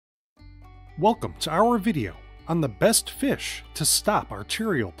Welcome to our video on the best fish to stop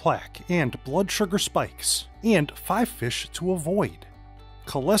arterial plaque and blood sugar spikes, and 5 fish to avoid.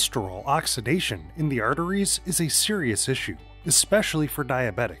 Cholesterol oxidation in the arteries is a serious issue, especially for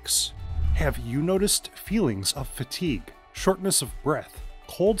diabetics. Have you noticed feelings of fatigue, shortness of breath,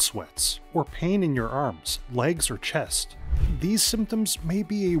 cold sweats, or pain in your arms, legs, or chest? These symptoms may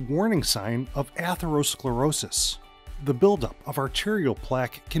be a warning sign of atherosclerosis. The buildup of arterial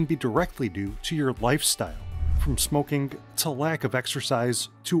plaque can be directly due to your lifestyle, from smoking to lack of exercise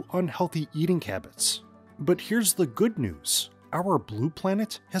to unhealthy eating habits. But here's the good news. Our blue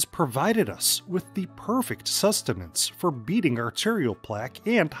planet has provided us with the perfect sustenance for beating arterial plaque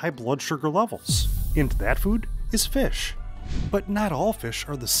and high blood sugar levels. And that food is fish. But not all fish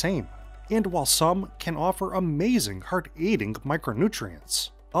are the same. And while some can offer amazing heart-aiding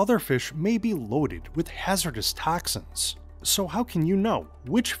micronutrients, other fish may be loaded with hazardous toxins. So how can you know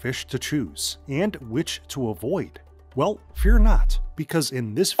which fish to choose and which to avoid? Well, fear not, because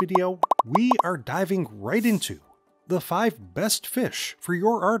in this video, we are diving right into the 5 best fish for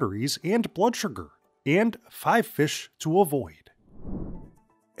your arteries and blood sugar, and 5 fish to avoid.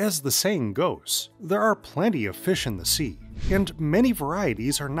 As the saying goes, there are plenty of fish in the sea, and many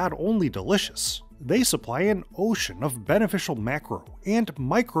varieties are not only delicious, they supply an ocean of beneficial macro and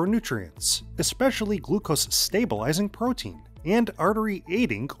micronutrients, especially glucose-stabilizing protein and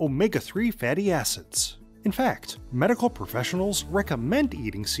artery-aiding omega-3 fatty acids. In fact, medical professionals recommend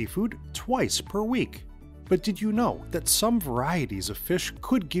eating seafood twice per week. But did you know that some varieties of fish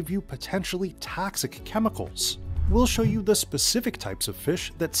could give you potentially toxic chemicals? We'll show you the specific types of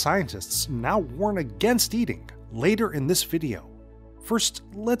fish that scientists now warn against eating later in this video. First,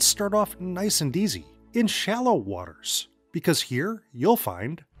 let's start off nice and easy, in shallow waters, because here you'll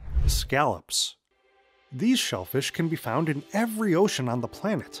find scallops. These shellfish can be found in every ocean on the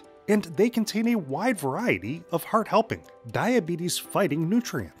planet, and they contain a wide variety of heart-helping, diabetes-fighting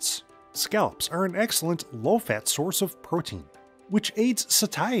nutrients. Scallops are an excellent low-fat source of protein, which aids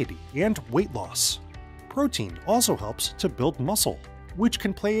satiety and weight loss. Protein also helps to build muscle, which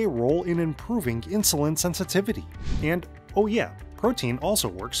can play a role in improving insulin sensitivity. And, oh yeah, protein also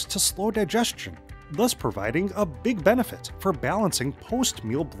works to slow digestion, thus providing a big benefit for balancing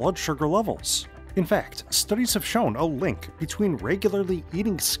post-meal blood sugar levels. In fact, studies have shown a link between regularly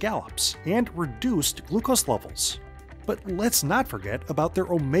eating scallops and reduced glucose levels. But let's not forget about their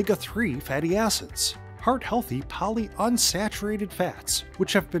omega-3 fatty acids, heart-healthy polyunsaturated fats,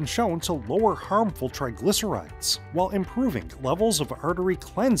 which have been shown to lower harmful triglycerides while improving levels of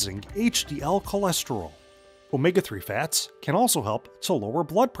artery-cleansing HDL cholesterol. Omega-3 fats can also help to lower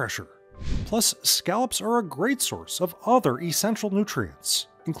blood pressure. Plus, scallops are a great source of other essential nutrients,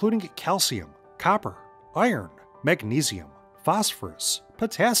 including calcium, copper, iron, magnesium, phosphorus,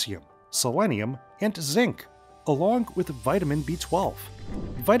 potassium, selenium, and zinc, along with vitamin B12.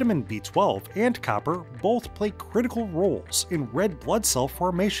 Vitamin B12 and copper both play critical roles in red blood cell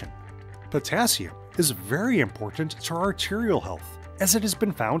formation. Potassium is very important to arterial health, as it has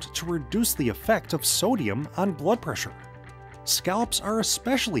been found to reduce the effect of sodium on blood pressure. Scallops are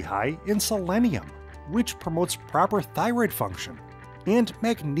especially high in selenium, which promotes proper thyroid function, and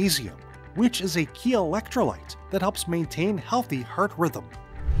magnesium, which is a key electrolyte that helps maintain healthy heart rhythm.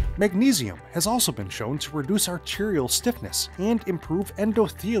 Magnesium has also been shown to reduce arterial stiffness and improve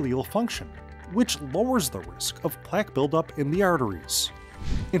endothelial function, which lowers the risk of plaque buildup in the arteries.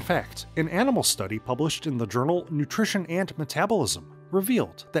 In fact, an animal study published in the journal Nutrition and Metabolism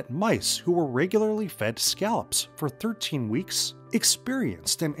revealed that mice who were regularly fed scallops for 13 weeks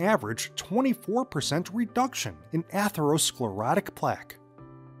experienced an average 24% reduction in atherosclerotic plaque.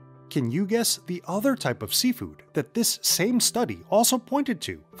 Can you guess the other type of seafood that this same study also pointed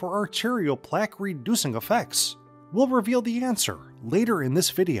to for arterial plaque reducing effects? We'll reveal the answer later in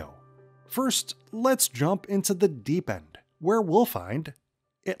this video. First, let's jump into the deep end, where we'll find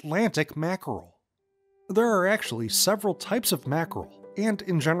Atlantic mackerel. There are actually several types of mackerel, and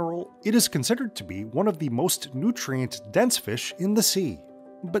in general, it is considered to be one of the most nutrient-dense fish in the sea.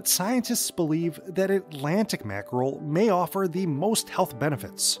 But scientists believe that Atlantic mackerel may offer the most health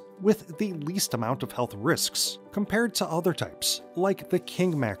benefits, with the least amount of health risks, compared to other types, like the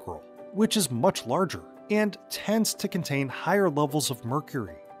king mackerel, which is much larger and tends to contain higher levels of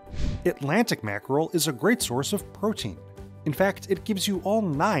mercury. Atlantic mackerel is a great source of protein. In fact, it gives you all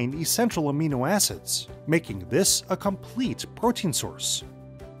 9 essential amino acids, making this a complete protein source.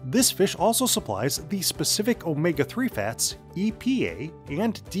 This fish also supplies the specific omega-3 fats EPA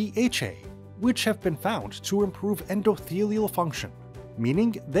and DHA, which have been found to improve endothelial function,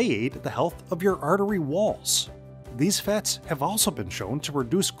 meaning they aid the health of your artery walls. These fats have also been shown to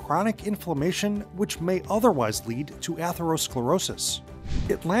reduce chronic inflammation, which may otherwise lead to atherosclerosis.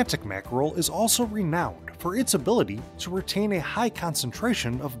 Atlantic mackerel is also renowned for its ability to retain a high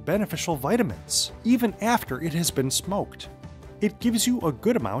concentration of beneficial vitamins, even after it has been smoked. It gives you a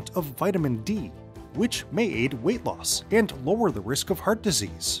good amount of vitamin D, which may aid weight loss and lower the risk of heart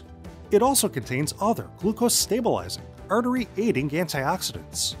disease. It also contains other glucose-stabilizing, artery-aiding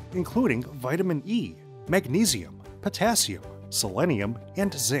antioxidants, including vitamin E, magnesium, potassium, selenium,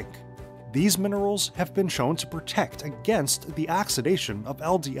 and zinc. These minerals have been shown to protect against the oxidation of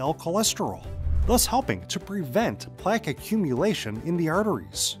LDL cholesterol, thus helping to prevent plaque accumulation in the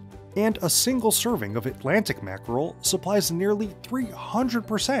arteries. And a single serving of Atlantic mackerel supplies nearly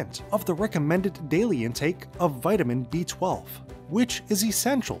 300% of the recommended daily intake of vitamin B12, which is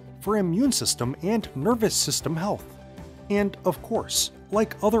essential for immune system and nervous system health. And of course,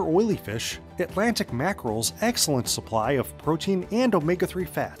 like other oily fish, Atlantic mackerel's excellent supply of protein and omega-3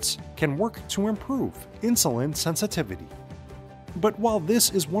 fats can work to improve insulin sensitivity. But while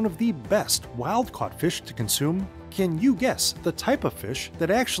this is one of the best wild-caught fish to consume, can you guess the type of fish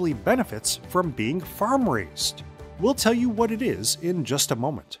that actually benefits from being farm-raised? We'll tell you what it is in just a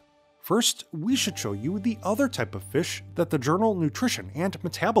moment. First, we should show you the other type of fish that the journal Nutrition and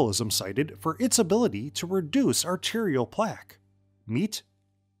Metabolism cited for its ability to reduce arterial plaque. Meet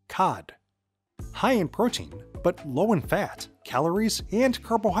cod. High in protein, but low in fat, calories, and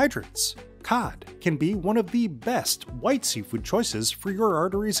carbohydrates, cod can be one of the best white seafood choices for your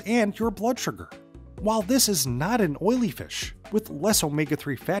arteries and your blood sugar. While this is not an oily fish, with less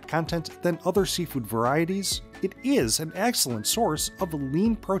omega-3 fat content than other seafood varieties, it is an excellent source of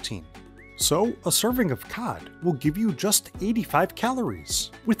lean protein. So, a serving of cod will give you just 85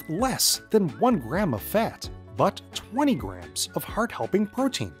 calories, with less than 1 gram of fat, but 20 grams of heart-helping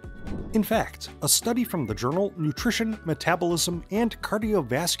protein. In fact, a study from the journal Nutrition, Metabolism, and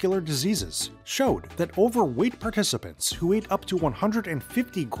Cardiovascular Diseases showed that overweight participants who ate up to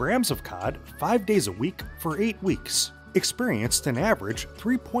 150 grams of cod 5 days a week for 8 weeks experienced an average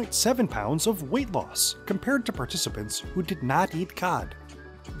 3.7 pounds of weight loss compared to participants who did not eat cod.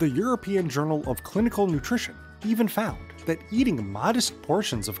 The European Journal of Clinical Nutrition even found that eating modest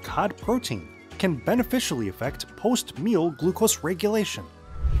portions of cod protein can beneficially affect post-meal glucose regulation.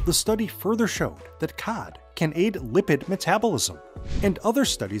 The study further showed that cod can aid lipid metabolism, and other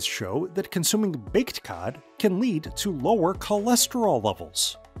studies show that consuming baked cod can lead to lower cholesterol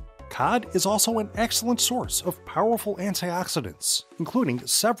levels. Cod is also an excellent source of powerful antioxidants, including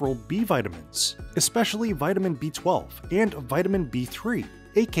several B vitamins, especially vitamin B12 and vitamin B3,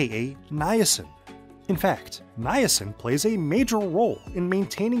 aka niacin. In fact, niacin plays a major role in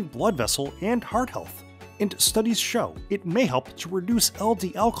maintaining blood vessel and heart health, and studies show it may help to reduce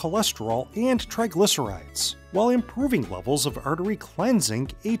LDL cholesterol and triglycerides, while improving levels of artery-cleansing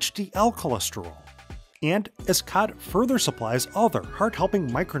HDL cholesterol. And as cod further supplies other heart-helping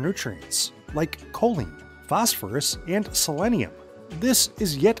micronutrients, like choline, phosphorus, and selenium, this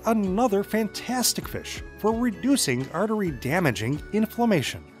is yet another fantastic fish for reducing artery-damaging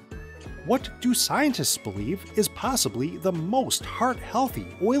inflammation. What do scientists believe is possibly the most heart-healthy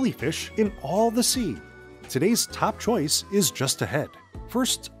oily fish in all the sea? Today's top choice is just ahead.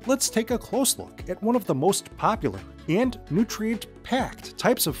 First, let's take a close look at one of the most popular and nutrient-packed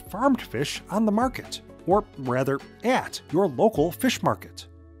types of farmed fish on the market, or rather, at your local fish market.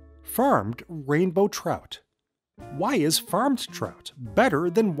 Farmed rainbow trout. Why is farmed trout better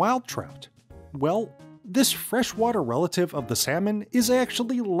than wild trout? Well, this freshwater relative of the salmon is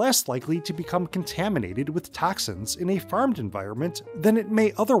actually less likely to become contaminated with toxins in a farmed environment than it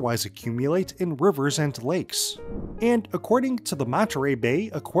may otherwise accumulate in rivers and lakes. And according to the Monterey Bay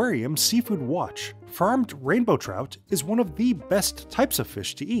Aquarium Seafood Watch, farmed rainbow trout is one of the best types of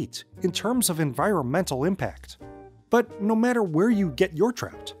fish to eat in terms of environmental impact. But no matter where you get your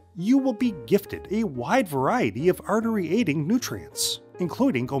trout, you will be gifted a wide variety of artery-aiding nutrients,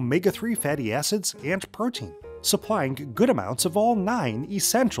 including omega-3 fatty acids and protein, supplying good amounts of all 9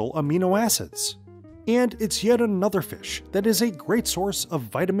 essential amino acids. And it's yet another fish that is a great source of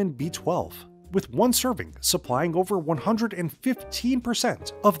vitamin B12, with one serving supplying over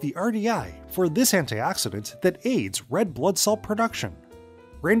 115% of the RDI for this antioxidant that aids red blood cell production.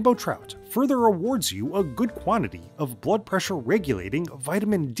 Rainbow trout further awards you a good quantity of blood pressure regulating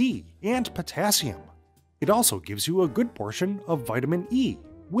vitamin D and potassium. It also gives you a good portion of vitamin E,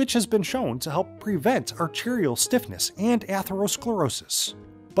 which has been shown to help prevent arterial stiffness and atherosclerosis.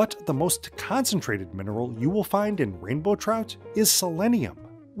 But the most concentrated mineral you will find in rainbow trout is selenium,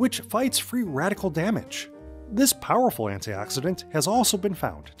 which fights free radical damage. This powerful antioxidant has also been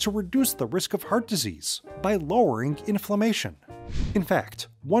found to reduce the risk of heart disease by lowering inflammation. In fact,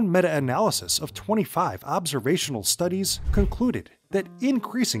 one meta-analysis of 25 observational studies concluded that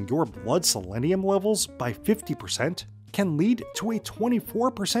increasing your blood selenium levels by 50% can lead to a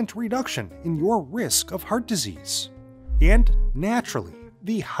 24% reduction in your risk of heart disease. And naturally,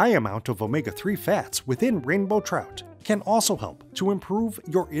 the high amount of omega-3 fats within rainbow trout can also help to improve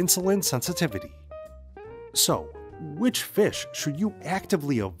your insulin sensitivity. So, which fish should you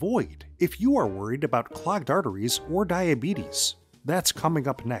actively avoid if you are worried about clogged arteries or diabetes? That's coming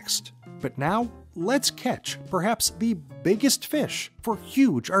up next. But now, let's catch perhaps the biggest fish for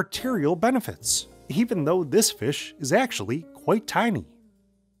huge arterial benefits, even though this fish is actually quite tiny.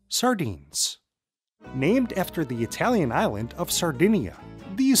 Sardines. Named after the Italian island of Sardinia,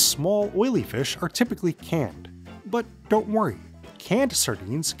 these small oily fish are typically canned. But don't worry, canned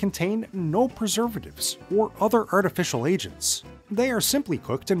sardines contain no preservatives or other artificial agents. They are simply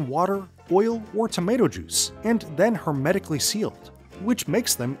cooked in water, oil, or tomato juice, and then hermetically sealed, which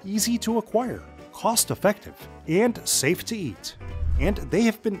makes them easy to acquire, cost-effective, and safe to eat. And they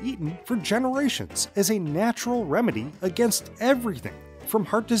have been eaten for generations as a natural remedy against everything from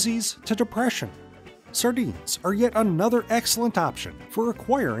heart disease to depression. Sardines are yet another excellent option for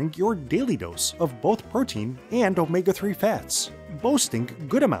acquiring your daily dose of both protein and omega-3 fats, boasting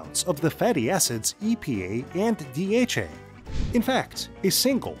good amounts of the fatty acids EPA and DHA. In fact, a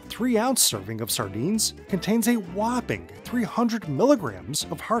single 3-ounce serving of sardines contains a whopping 300 milligrams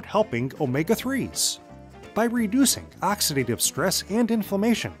of heart-helping omega-3s. By reducing oxidative stress and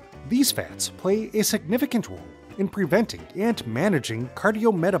inflammation, these fats play a significant role in preventing and managing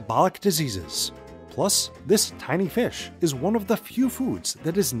cardiometabolic diseases. Plus, this tiny fish is one of the few foods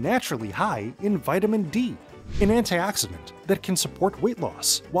that is naturally high in vitamin D, an antioxidant that can support weight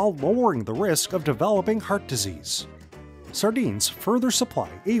loss while lowering the risk of developing heart disease. Sardines further supply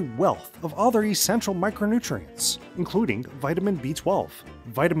a wealth of other essential micronutrients, including vitamin B12,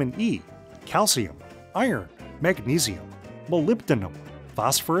 vitamin E, calcium, iron, magnesium, molybdenum,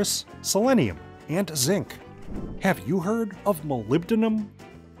 phosphorus, selenium, and zinc. Have you heard of molybdenum?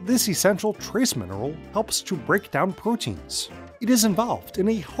 This essential trace mineral helps to break down proteins. It is involved in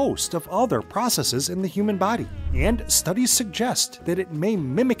a host of other processes in the human body, and studies suggest that it may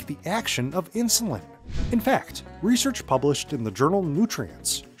mimic the action of insulin. In fact, research published in the journal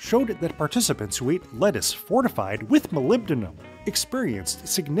Nutrients showed that participants who ate lettuce fortified with molybdenum experienced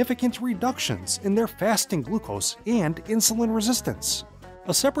significant reductions in their fasting glucose and insulin resistance.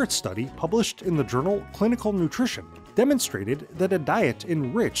 A separate study published in the journal Clinical Nutrition demonstrated that a diet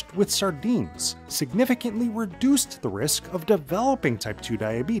enriched with sardines significantly reduced the risk of developing type 2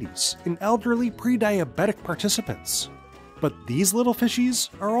 diabetes in elderly pre-diabetic participants. But these little fishies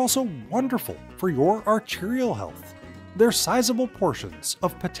are also wonderful for your arterial health. Their sizable portions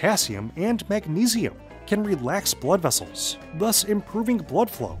of potassium and magnesium can relax blood vessels, thus improving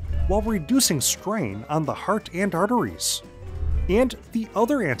blood flow while reducing strain on the heart and arteries. And the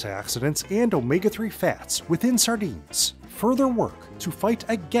other antioxidants and omega-3 fats within sardines further work to fight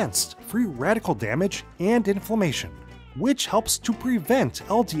against free radical damage and inflammation, which helps to prevent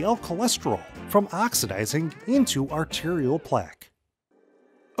LDL cholesterol from oxidizing into arterial plaque.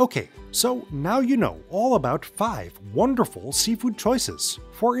 Okay, so now you know all about 5 wonderful seafood choices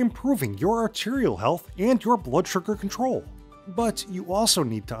for improving your arterial health and your blood sugar control. But you also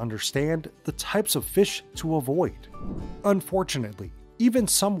need to understand the types of fish to avoid. Unfortunately, even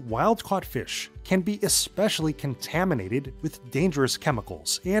some wild-caught fish can be especially contaminated with dangerous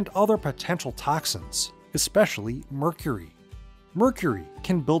chemicals and other potential toxins, especially mercury. Mercury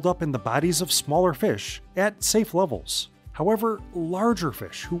can build up in the bodies of smaller fish at safe levels. However, larger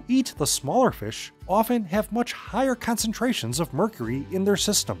fish who eat the smaller fish often have much higher concentrations of mercury in their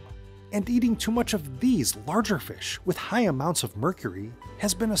system. And eating too much of these larger fish with high amounts of mercury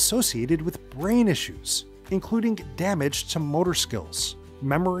has been associated with brain issues, including damage to motor skills,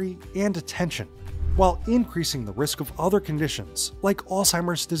 memory, and attention, while increasing the risk of other conditions like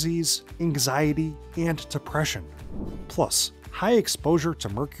Alzheimer's disease, anxiety, and depression. Plus, high exposure to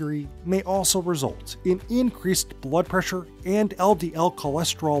mercury may also result in increased blood pressure and LDL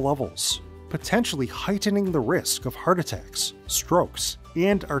cholesterol levels, potentially heightening the risk of heart attacks, strokes,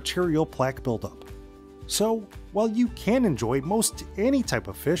 and arterial plaque buildup. So, while you can enjoy most any type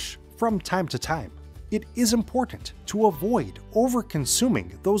of fish from time to time, it is important to avoid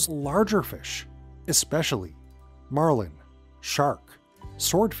over-consuming those larger fish, especially marlin, shark,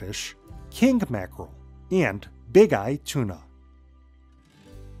 swordfish, king mackerel, and big eye tuna.